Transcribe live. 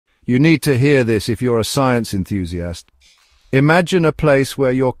You need to hear this if you're a science enthusiast. Imagine a place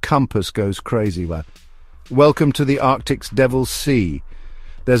where your compass goes crazy. Welcome to the Arctic's Devil's Sea.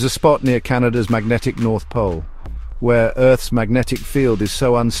 There's a spot near Canada's magnetic North Pole, where Earth's magnetic field is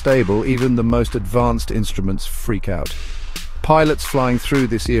so unstable even the most advanced instruments freak out. Pilots flying through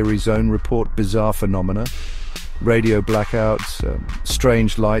this eerie zone report bizarre phenomena, radio blackouts,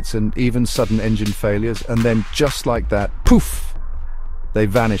 strange lights, and even sudden engine failures, and then just like that, poof, they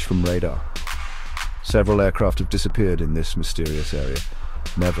vanish from radar. Several aircraft have disappeared in this mysterious area,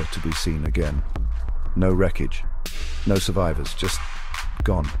 never to be seen again. No wreckage, no survivors, just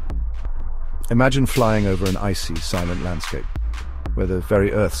gone. Imagine flying over an icy, silent landscape, where the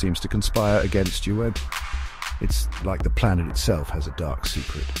very Earth seems to conspire against you, where it's like the planet itself has a dark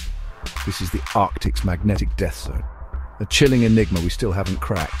secret. This is the Arctic's magnetic death zone, a chilling enigma we still haven't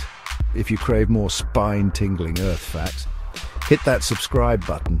cracked. If you crave more spine-tingling Earth facts, hit that subscribe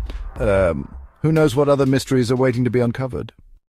button. Who knows what other mysteries are waiting to be uncovered?